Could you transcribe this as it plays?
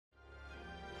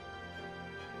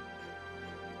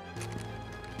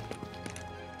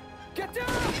Get down!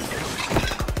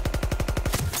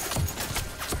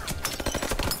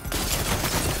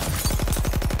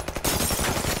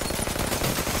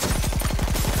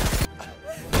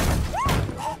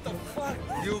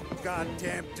 You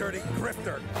goddamn dirty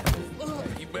grifter!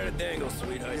 You better dangle,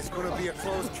 sweetheart. It's gonna be a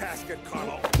closed casket,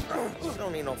 Carlo. You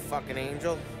don't need no fucking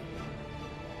angel.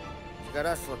 You got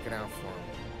us looking out for him.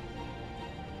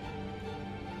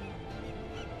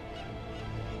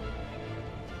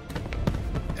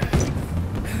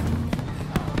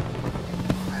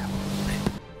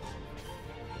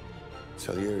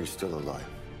 Salieri's still alive.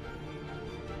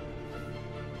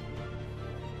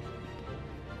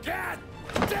 God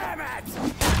damn it!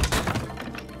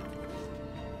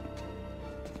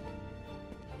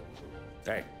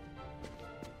 Hey.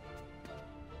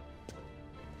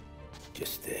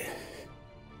 Just,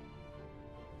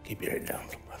 keep your head down,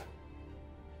 brother.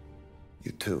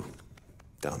 You too,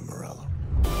 Don Morello.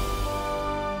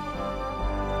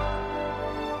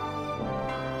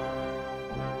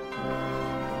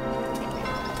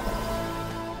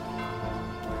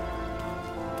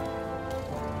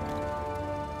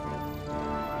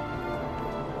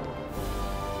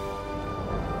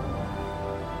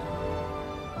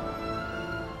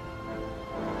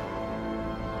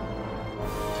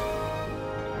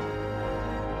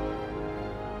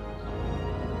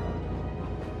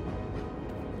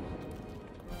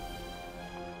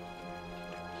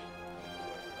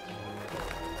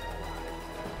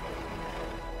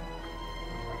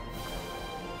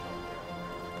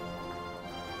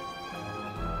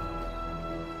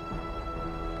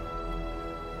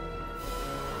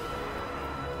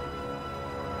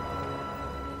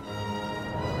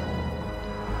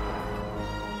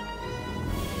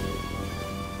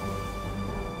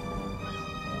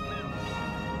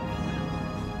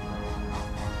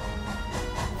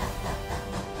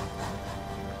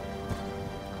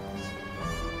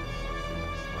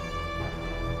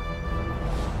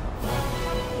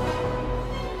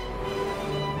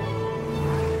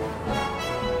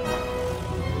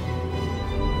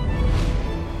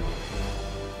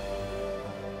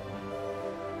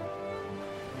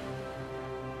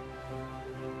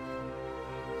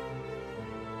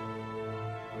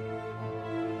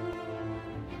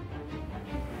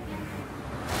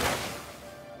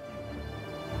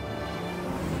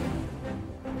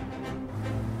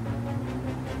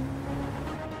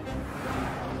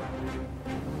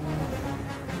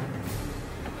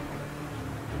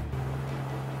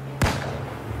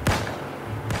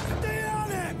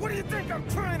 I'm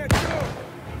trying to do!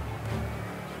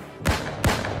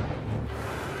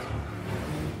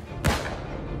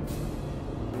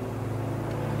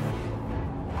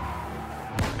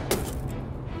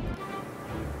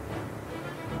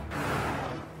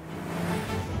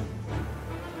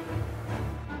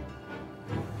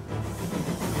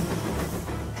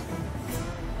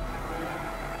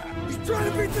 He's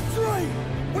trying to beat the train!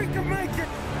 We can make it!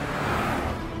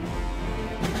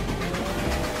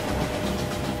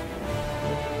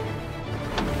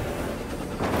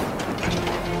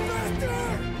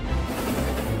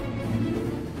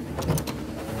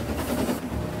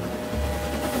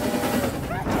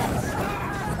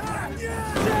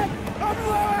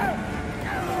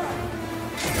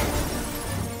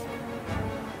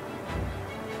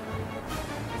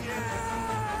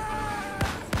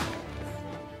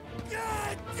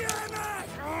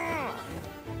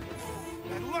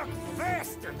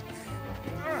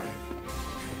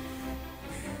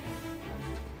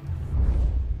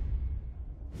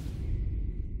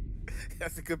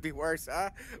 Guess it could be worse,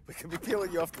 huh? We could be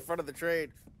peeling you off the front of the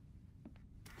train.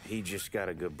 He just got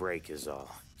a good break is all.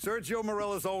 Sergio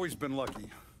Morello's always been lucky.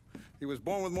 He was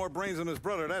born with more brains than his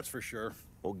brother, that's for sure.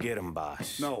 We'll get him,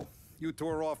 boss. No, you two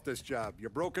are off this job. You're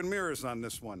broken mirrors on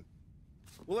this one.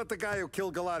 We'll let the guy who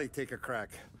killed Galati take a crack.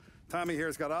 Tommy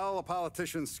here's got all the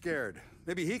politicians scared.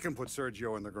 Maybe he can put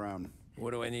Sergio in the ground.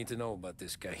 What do I need to know about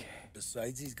this guy?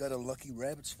 Besides, he's got a lucky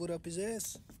rabbit's foot up his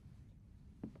ass.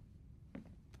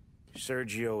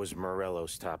 Sergio is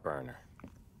Morello's top earner.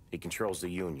 He controls the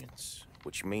unions,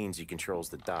 which means he controls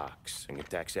the docks and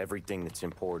attacks everything that's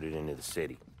imported into the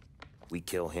city. We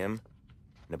kill him,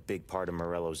 and a big part of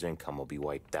Morello's income will be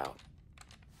wiped out.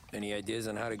 Any ideas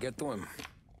on how to get to him?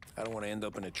 I don't want to end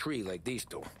up in a tree like these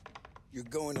two. You're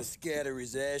going to scatter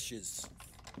his ashes.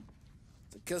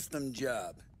 It's a custom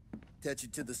job. Attach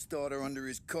it to the starter under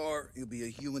his car. He'll be a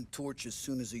human torch as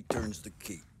soon as he turns the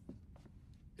key.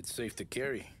 It's safe to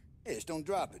carry. Yeah, just don't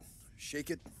drop it.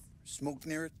 Shake it, smoke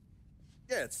near it.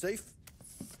 Yeah, it's safe.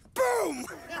 Boom!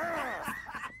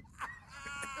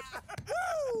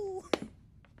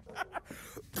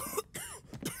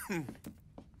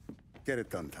 Get it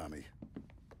done, Tommy.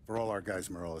 For all our guys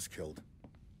Morello's killed.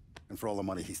 And for all the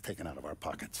money he's taken out of our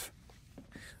pockets.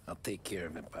 I'll take care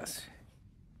of it, boss.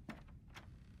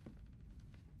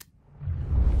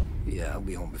 Yeah, I'll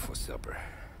be home before supper.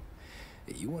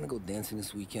 Hey, you wanna go dancing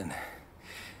this weekend?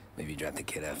 Maybe drop the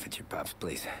kid off at your pop's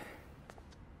place.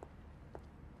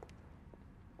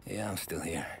 Yeah, I'm still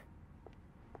here.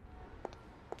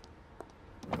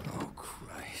 Oh,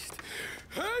 Christ.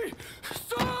 Hey!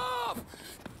 Stop!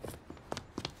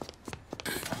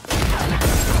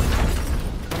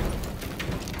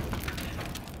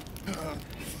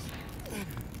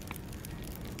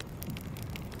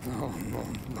 No, no,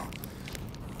 no.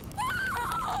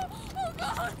 Oh,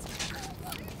 God!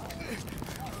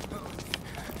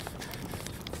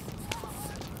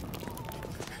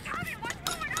 Tommy, what's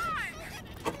going on?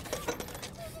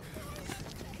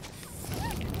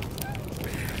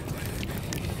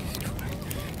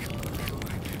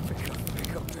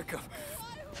 Pick up.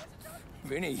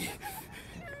 Vinny.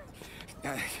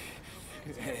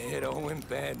 It all went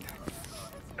bad.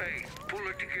 Hey, pull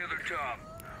it together, Tom.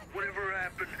 Whatever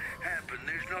happened, happened.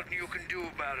 There's nothing you can do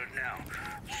about it now.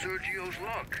 Sergio's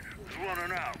luck is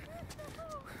running out.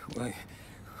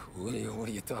 What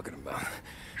are you talking about?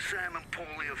 Sam and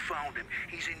Paulie have found him.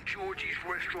 He's in Georgie's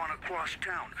restaurant across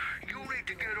town. You need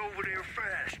to get over there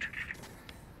fast.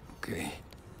 Okay.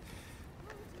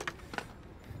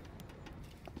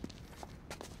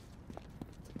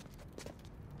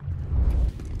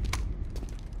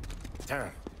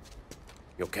 Tom,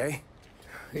 you okay?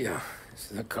 Yeah,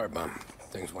 this is a car bomb.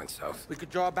 Things went south. We could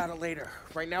draw about it later.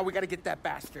 Right now, we gotta get that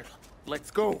bastard. Let's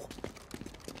go.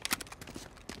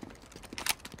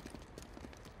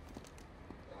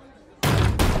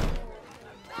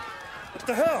 What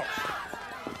the hell?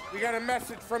 We got a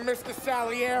message from Mr.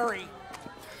 Salieri.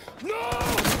 No!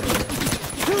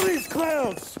 Kill these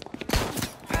clowns!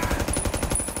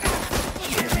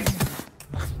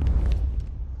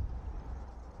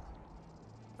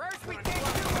 First we take you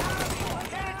out,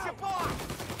 then it's your boss.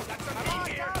 Come on,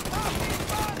 Tom, these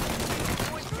buns.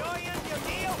 You enjoying your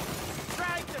meal?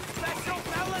 Tried the special,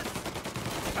 fellas?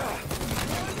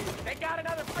 They got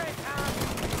another friend, Tom.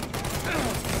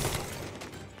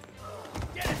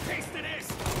 Get a taste of this.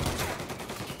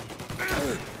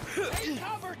 Take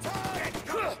cover, Tom.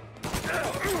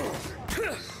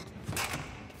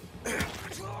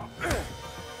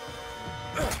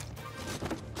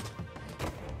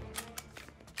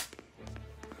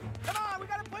 Come on, we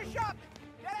gotta push up.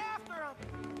 Get after him.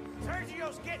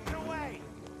 Sergio's getting away.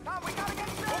 Tom, we gotta get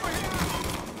over here.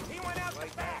 He went out the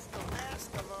fast.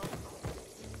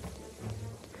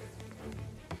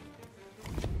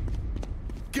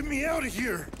 Get me out of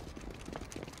here!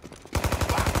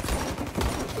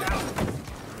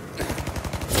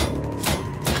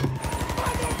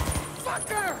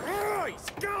 Fucker! Oh, he's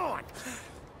gone!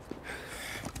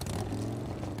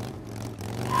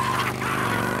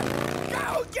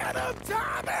 Go get him,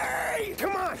 Tommy!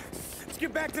 Come on! Let's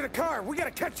get back to the car. We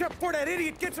gotta catch up before that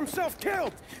idiot gets himself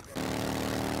killed!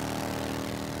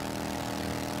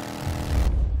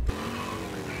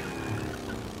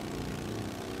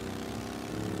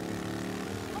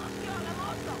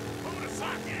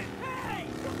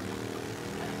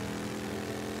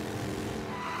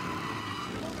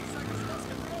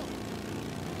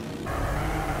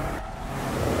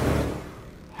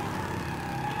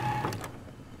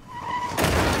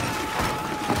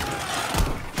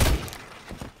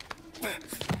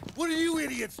 What are you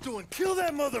idiots doing? Kill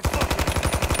that motherfucker!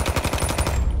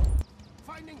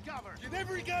 Finding cover. Get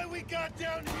every guy we got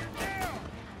down here now!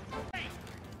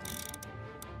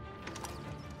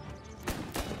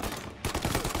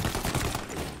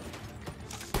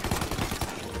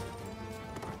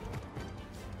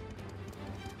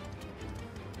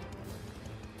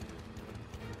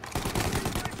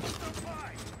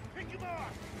 Pick him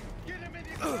off. Get him in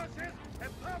his process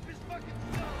and pop his fucking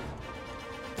skull.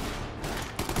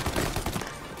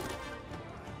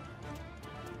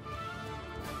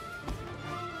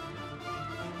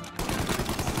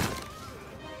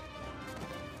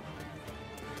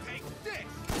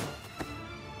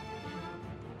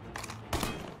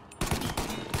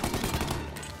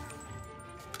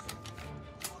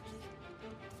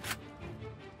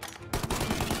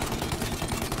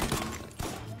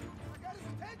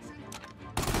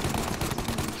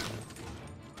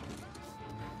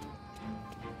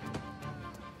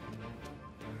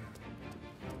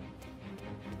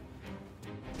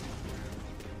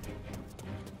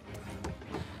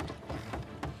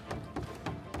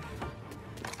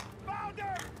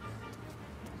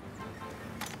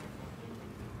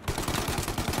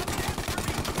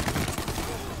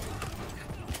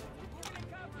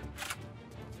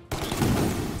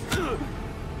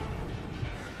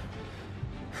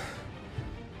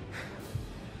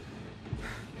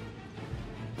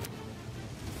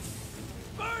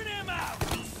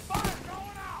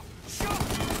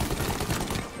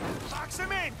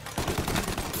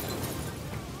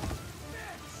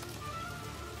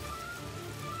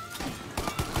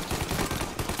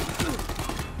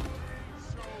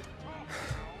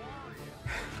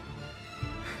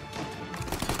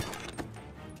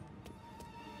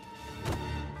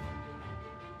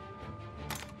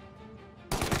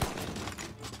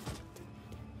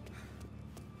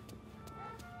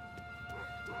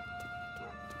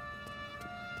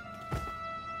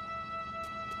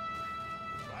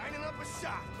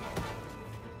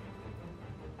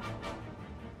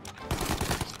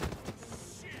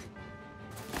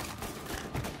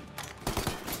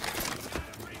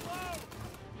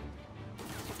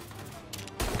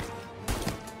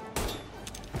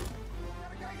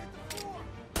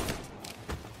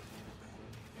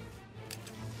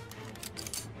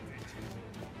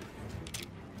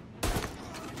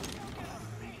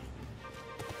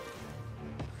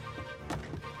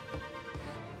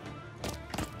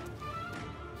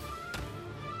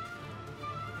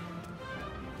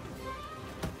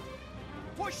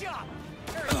 Push up!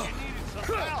 Harry, you needed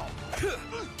some help!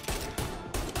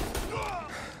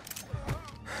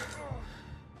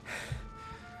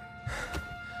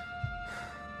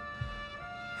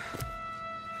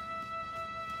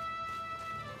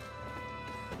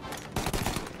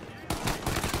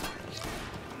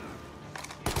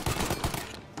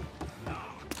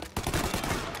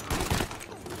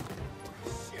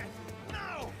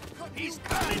 He's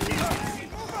coming down!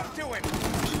 Move up to him!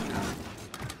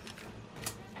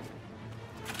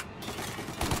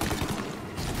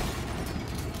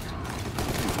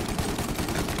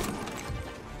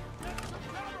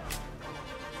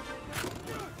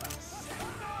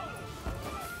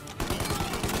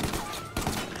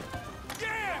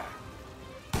 Yeah!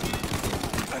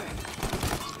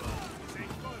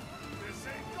 This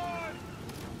ain't good!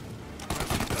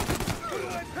 What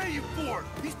did I pay you for?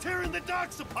 He's tearing the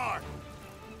docks apart!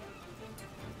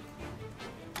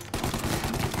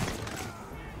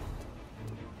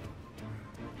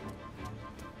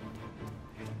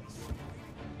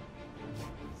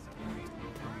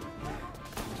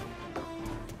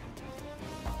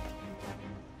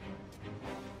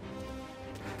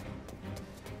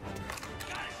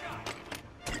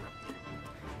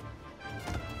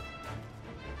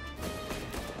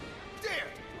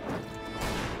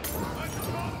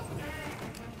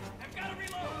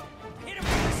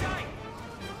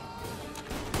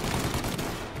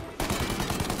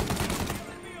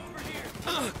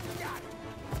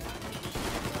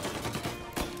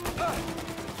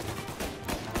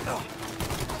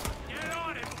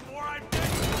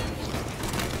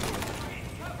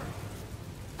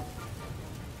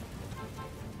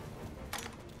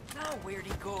 Where'd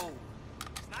he go?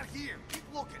 He's not here. Keep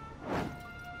looking.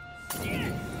 Get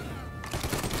him!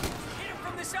 Hit him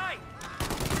from the side!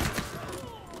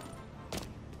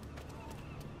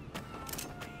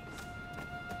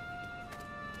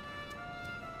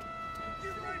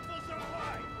 Your rifles are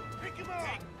high. Pick him up.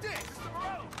 Take this! Mr.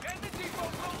 Morello, get the depot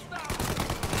closed down!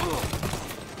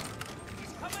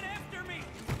 He's coming after me!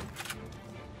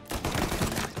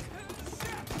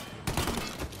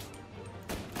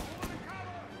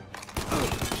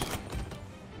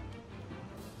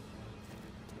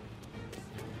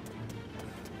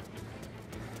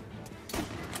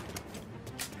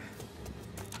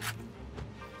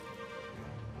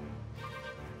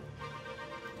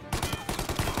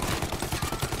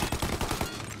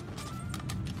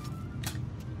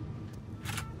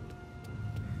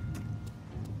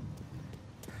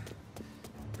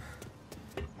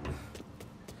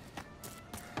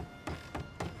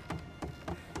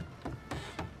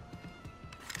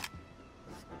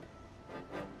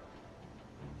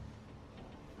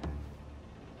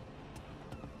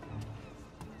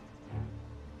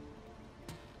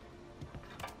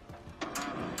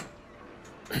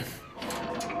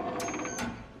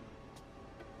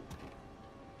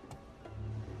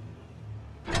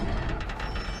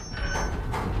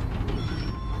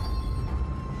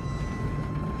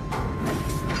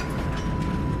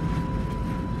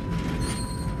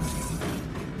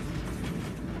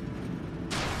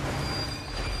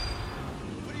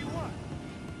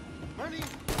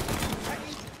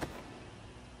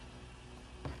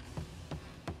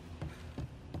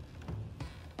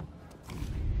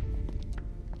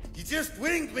 You just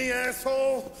winged me,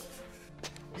 asshole!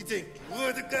 You think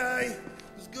you're the guy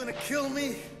who's gonna kill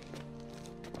me?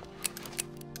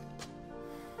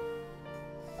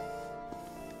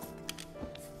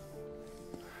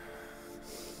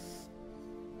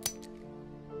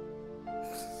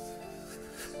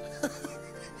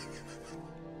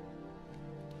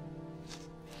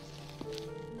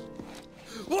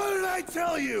 What did I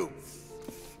tell you?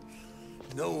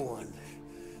 No one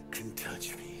can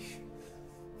touch me.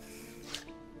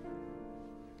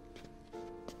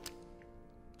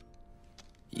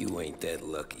 You ain't that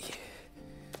lucky,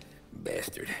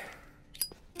 bastard.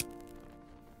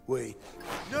 Wait.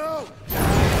 No!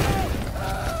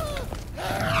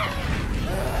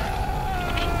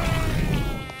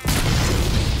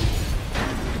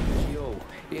 Yo,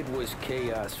 it was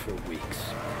chaos for weeks.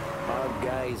 Our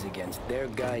guys against their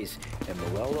guys, and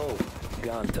Morello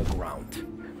gone to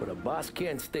ground. But a boss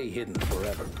can't stay hidden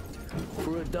forever.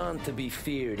 For a Don to be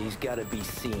feared, he's gotta be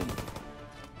seen.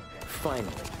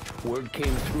 Finally, word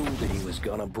came through that he was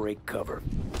gonna break cover.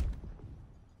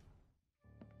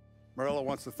 Morello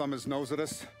wants to thumb his nose at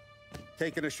us.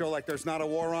 Taking a show like there's not a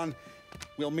war on,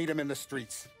 we'll meet him in the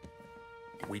streets.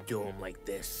 We do them like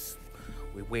this.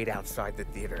 We wait outside the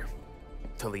theater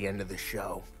till the end of the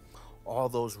show. All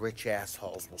those rich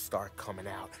assholes will start coming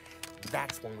out.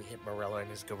 That's when we hit Morello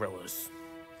and his guerrillas.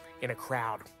 In a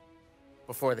crowd,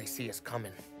 before they see us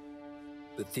coming.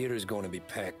 The theater's going to be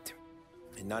packed.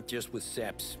 And not just with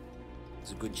saps.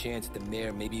 There's a good chance the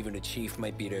mayor, maybe even the chief,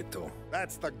 might be there too.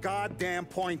 That's the goddamn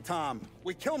point, Tom.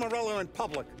 We kill Morello in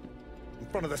public, in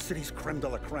front of the city's creme de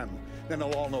la creme. Then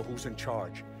they'll all know who's in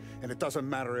charge. And it doesn't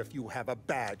matter if you have a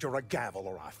badge or a gavel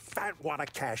or a fat wad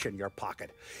of cash in your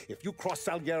pocket. If you cross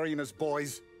Salieri and his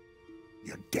boys,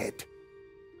 you're dead.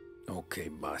 Okay,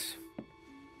 boss.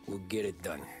 We'll get it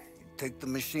done. Take the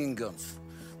machine guns.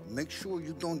 Make sure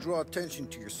you don't draw attention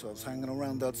to yourselves hanging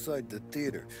around outside the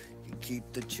theater. You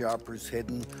keep the choppers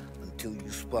hidden until you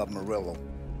spot Morello.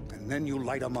 And then you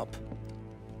light them up.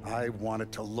 I want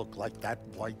it to look like that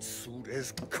white suit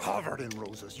is covered in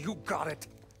roses. You got it?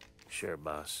 Sure,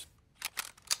 boss.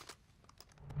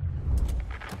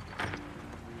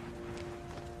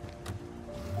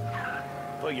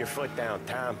 Put your foot down,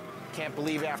 Tom. Can't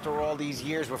believe after all these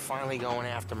years we're finally going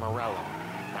after Morello.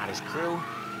 Not his crew,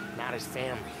 not his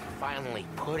family. Finally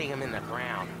putting him in the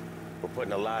ground. We're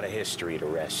putting a lot of history to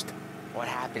rest. What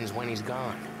happens when he's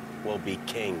gone? We'll be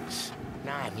kings.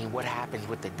 Nah, I mean, what happens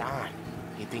with the Don?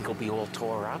 You think he'll be all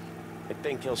tore up? I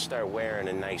think he'll start wearing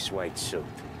a nice white suit.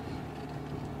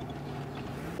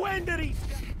 When did he...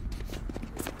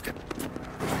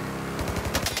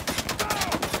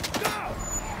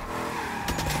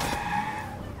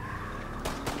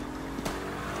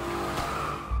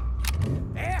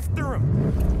 After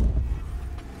him!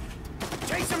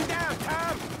 Chase him down,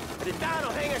 Tom! The Don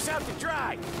will hang us out to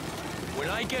dry. When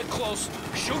I get close,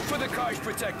 shoot for the cars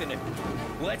protecting it.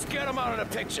 Let's get him out of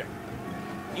the picture.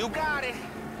 You got it.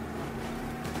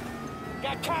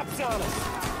 Got cops on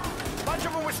us. Bunch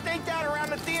of them were staked out around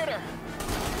the theater.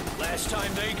 Last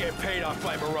time they get paid off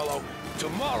by Morello.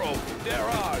 Tomorrow, they're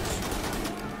ours.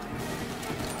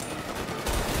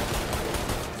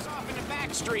 It's off in the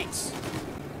back streets.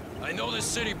 I know this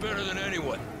city better than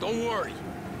anyone. Don't worry.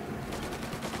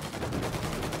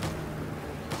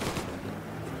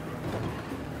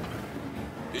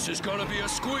 This is gonna be a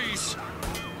squeeze.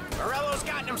 Morello's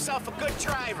gotten himself a good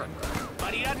driver,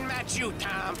 but he doesn't match you,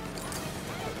 Tom.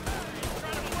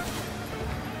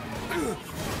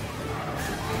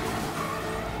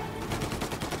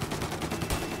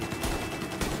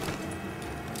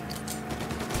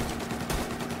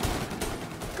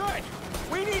 Good.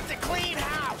 We need to clean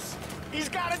house. He's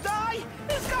gotta die.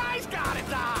 This guy's gotta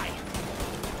die.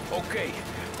 Okay,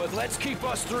 but let's keep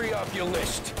us three off your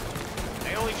list.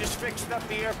 They only just fixed up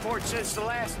the airport since the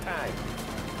last time.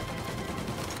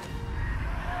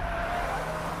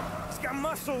 He's got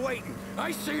muscle waiting.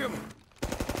 I see him.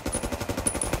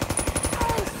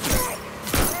 Oh, shit!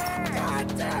 God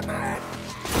damn it!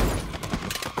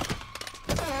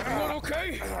 Everyone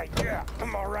okay? Yeah,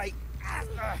 I'm all right.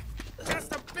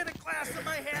 Just a bit of glass in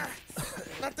my hair.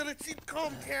 Nothing a cheap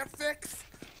comb can't fix.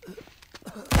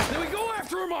 Then we go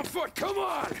after him on foot. Come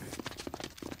on!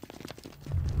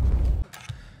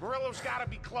 Morello's gotta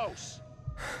be close.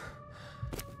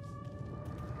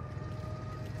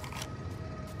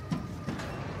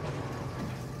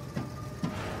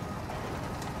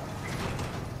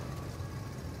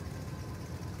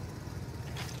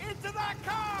 Into that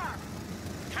car!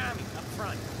 Tommy, up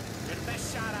front. You're the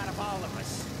best shot out of all of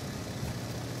us.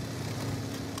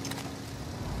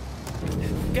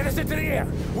 Get us into the air!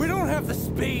 We don't have the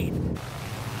speed!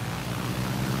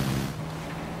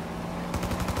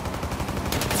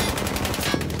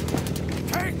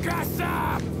 Take us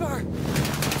up!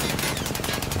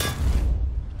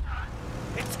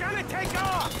 It's gonna take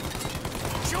off!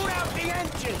 Shoot out the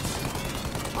engines!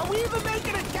 Are we even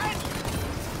making a dent?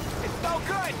 It's no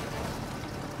good!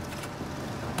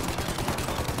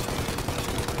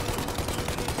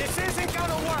 This isn't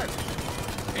gonna work!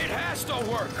 It has to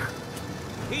work!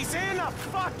 He's in a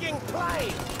fucking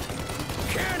plane!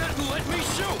 Cannot let me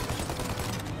shoot!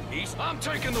 I'm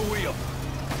taking the wheel.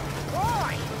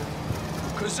 Why?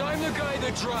 'Cause I'm the guy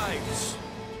that drives.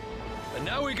 And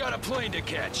now we got a plane to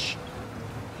catch.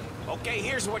 Okay,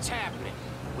 here's what's happening.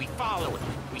 We follow it.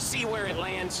 We see where it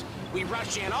lands. We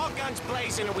rush in, all guns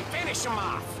blazing, and we finish him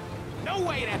off. No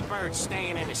way that bird's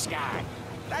staying in the sky.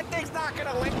 That thing's not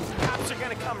gonna land. Cops are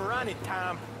gonna come running,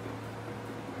 Tom.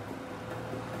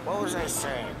 What was I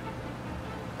saying?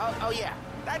 Oh yeah.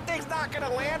 That thing's not gonna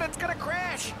land. It's gonna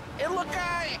crash. It look,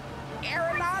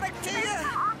 aeronautic to you?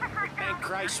 Thank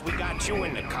Christ we got you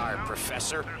in the car,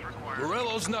 Professor.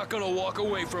 Morello's not gonna walk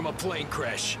away from a plane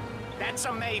crash. That's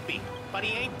a maybe, but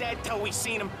he ain't dead till we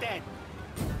seen him dead.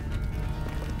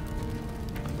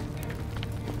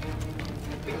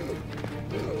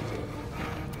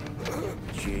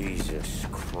 Jesus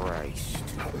Christ.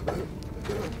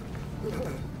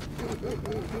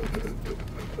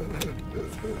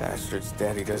 Bastard's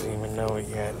dead, he doesn't even know it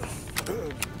yet.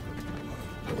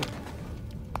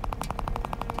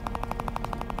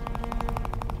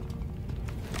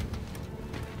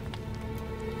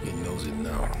 He knows it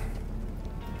now.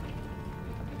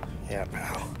 Yeah,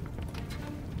 pal.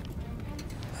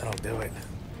 That'll do it.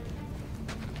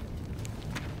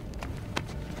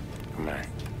 Come on.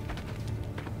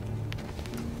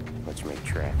 Let's make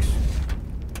tracks.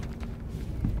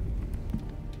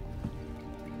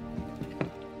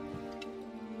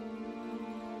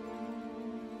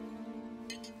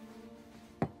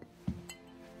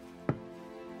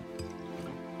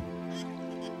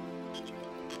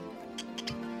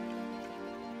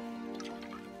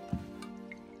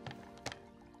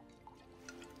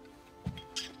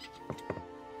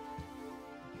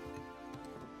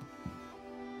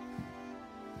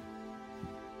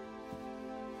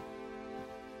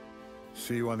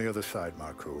 See you on the other side,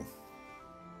 Marku.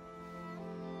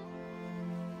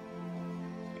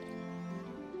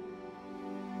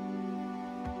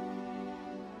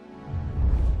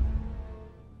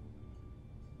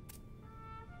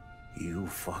 You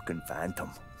fucking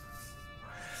phantom.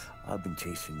 I've been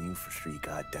chasing you for 3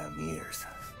 goddamn years.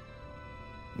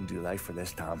 You do life for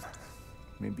this, Tom.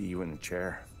 Maybe you in a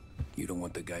chair. You don't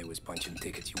want the guy who was punching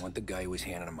tickets. You want the guy who was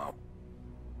handing them out.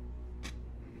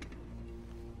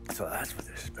 So that's what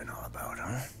this has been all about,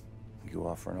 huh? You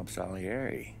offering up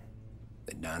Salieri.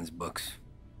 The Don's books.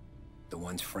 The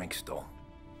ones Frank stole.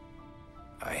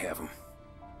 I have them.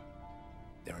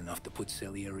 They're enough to put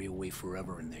Salieri away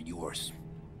forever, and they're yours.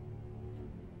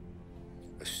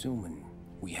 Assuming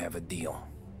we have a deal.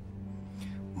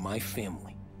 My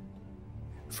family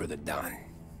for the Don.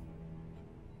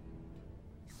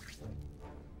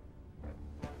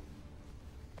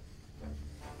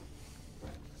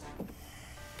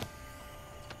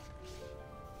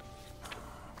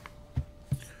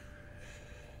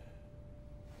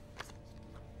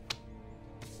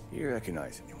 You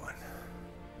recognize anyone?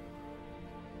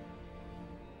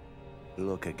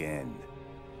 Look again.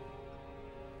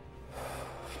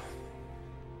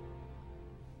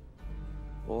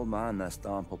 Old man, that's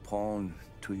Don Popone,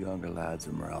 2 younger lads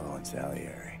of Morello and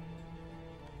Salieri.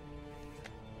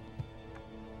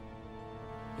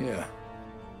 Yeah.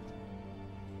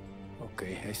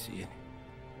 Okay, I see it.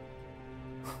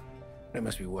 That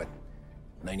must be what?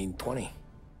 1920?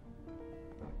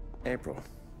 April.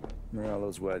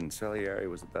 Morello's wedding. Salieri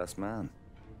was the best man.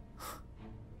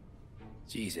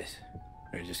 Jesus.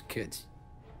 They're just kids.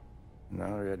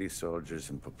 Now already soldiers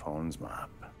in Papone's mob.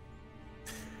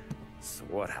 So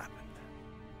what happened?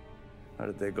 How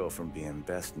did they go from being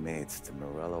best mates to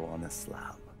Morello on a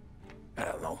slab? I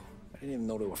don't know. I didn't even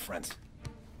know they were friends.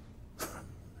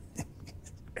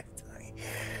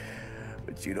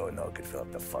 But you don't know could fill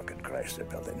up the fucking Chrysler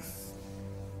building.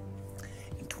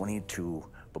 In 22,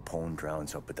 Papone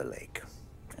drowns up at the lake.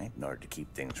 Right? In order to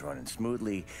keep things running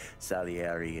smoothly,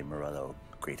 Salieri and Morello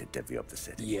agreed to divvy up the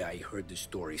city. Yeah, I heard the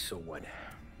story, so what?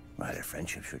 Well, their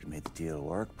friendship should have made the deal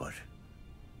work, but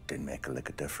didn't make a lick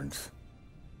of difference.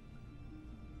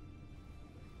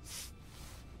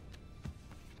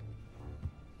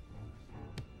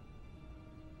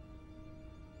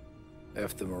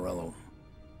 After Morello,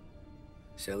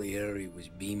 Salieri was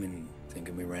beaming,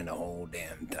 thinking we ran the whole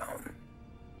damn town.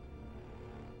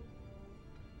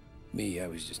 Me, I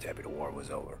was just happy the war was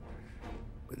over.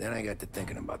 But then I got to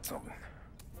thinking about something.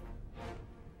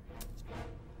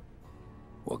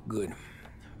 What good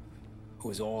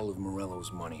was all of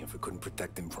Morello's money if it couldn't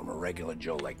protect him from a regular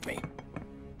Joe like me?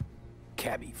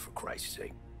 Cabbie, for Christ's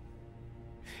sake.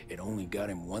 It only got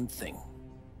him one thing.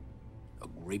 A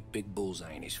great big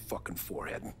bullseye in his fucking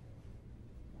forehead.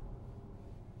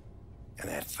 And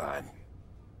that thought,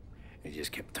 it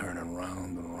just kept turning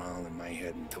round and round in my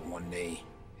head until one day,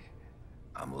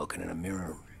 I'm looking in a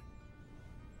mirror.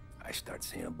 I start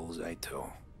seeing a bullseye too.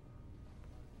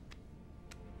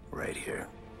 Right here.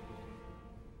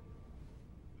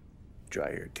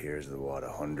 Dry your tears of the water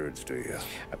hundreds, do you?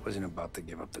 I wasn't about to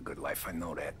give up the good life, I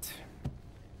know that.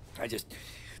 I just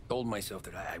told myself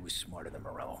that I was smarter than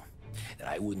Morello. That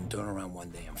I wouldn't turn around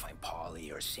one day and find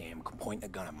Paulie or Sam pointing a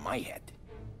gun at my head.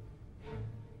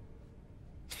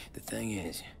 The thing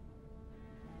is,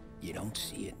 you don't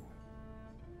see it.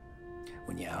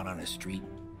 When you're out on the street,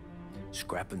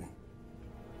 scrapping,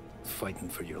 fighting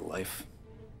for your life,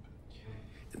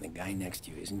 then the guy next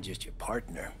to you isn't just your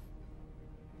partner,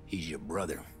 he's your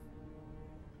brother.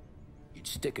 You'd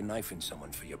stick a knife in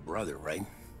someone for your brother, right?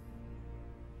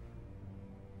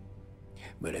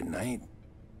 But at night,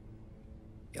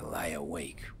 you lie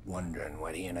awake, wondering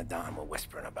what he and Adam were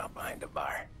whispering about behind the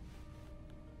bar.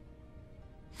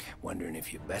 Wondering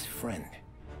if your best friend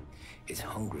is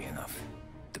hungry enough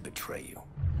to betray you.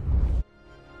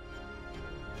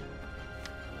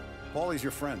 Paulie's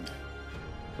your friend.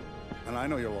 And I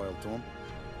know you're loyal to him.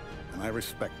 And I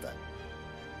respect that.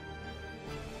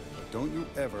 But don't you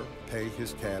ever pay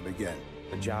his tab again.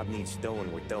 The job needs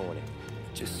doing, we're doing it.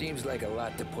 Just seems like a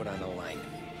lot to put on the line.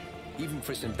 Even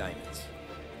for some diamonds.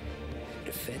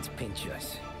 If feds pinch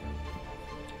us,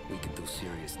 we could do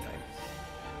serious time.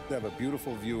 They have a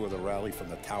beautiful view of the rally from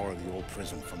the tower of the old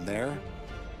prison. From there,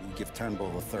 we give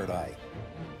Turnbull the third eye.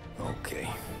 Okay.